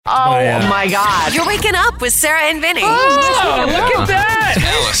Oh, my God. You're waking up with Sarah and Vinny. Oh, look at that.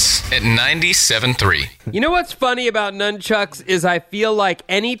 Alice at 97.3. You know what's funny about nunchucks is I feel like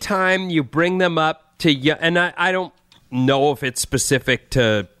anytime you bring them up to, and I don't know if it's specific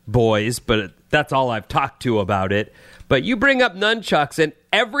to boys, but that's all I've talked to about it. But you bring up nunchucks and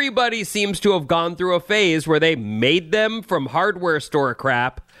everybody seems to have gone through a phase where they made them from hardware store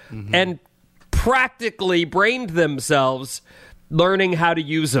crap and practically brained themselves learning how to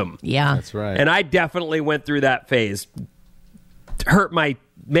use them. Yeah. That's right. And I definitely went through that phase. Hurt my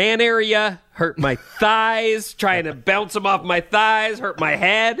man area, hurt my thighs, trying to bounce them off my thighs, hurt my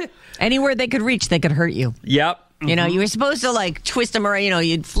head. Anywhere they could reach, they could hurt you. Yep. You know, you were supposed to like twist them around,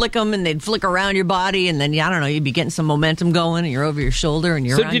 you'd flick them and they'd flick around your body and then, I don't know, you'd be getting some momentum going and you're over your shoulder and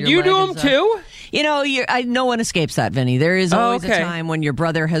you're So around did your you leg do and them stuff. too? You know, no one escapes that, Vinny. There is always okay. a time when your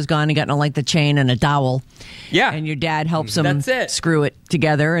brother has gone and gotten like the chain and a dowel. Yeah. And your dad helps him That's it. screw it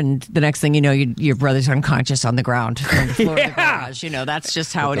together. And the next thing you know, your brother's unconscious on the ground on the floor of the Yeah. garage. You know, that's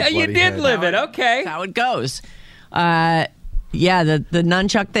just how it Yeah, is. you did live it. Okay. That's how it goes. Yeah, the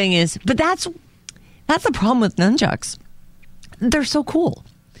nunchuck thing is, but that's the problem with nunchucks. They're so cool.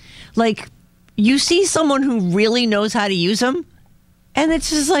 Like, you see someone who really knows how to use them, and it's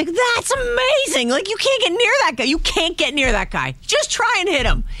just like, that's amazing. Like, you can't get near that guy. You can't get near that guy. Just try and hit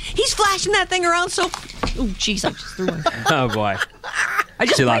him. He's flashing that thing around so... Oh, jeez, I just threw one. Oh, boy. I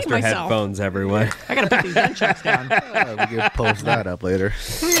just She lost her blamed myself. headphones, everyone. I got to put these nunchucks down. We can post that up later.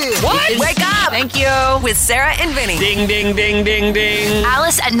 What? Wake up. Thank you. With Sarah and Vinny. Ding, ding, ding, ding, ding.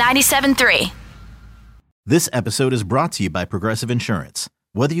 Alice at 97.3. This episode is brought to you by Progressive Insurance.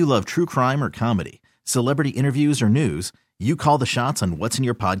 Whether you love true crime or comedy, celebrity interviews or news, you call the shots on what's in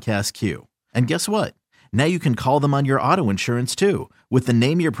your podcast queue. And guess what? Now you can call them on your auto insurance too with the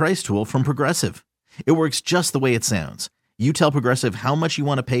Name Your Price tool from Progressive. It works just the way it sounds. You tell Progressive how much you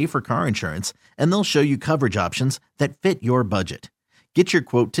want to pay for car insurance, and they'll show you coverage options that fit your budget. Get your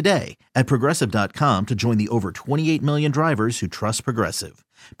quote today at Progressive.com to join the over 28 million drivers who trust Progressive.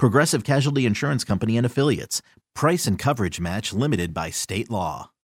 Progressive Casualty Insurance Company and Affiliates. Price and coverage match limited by state law.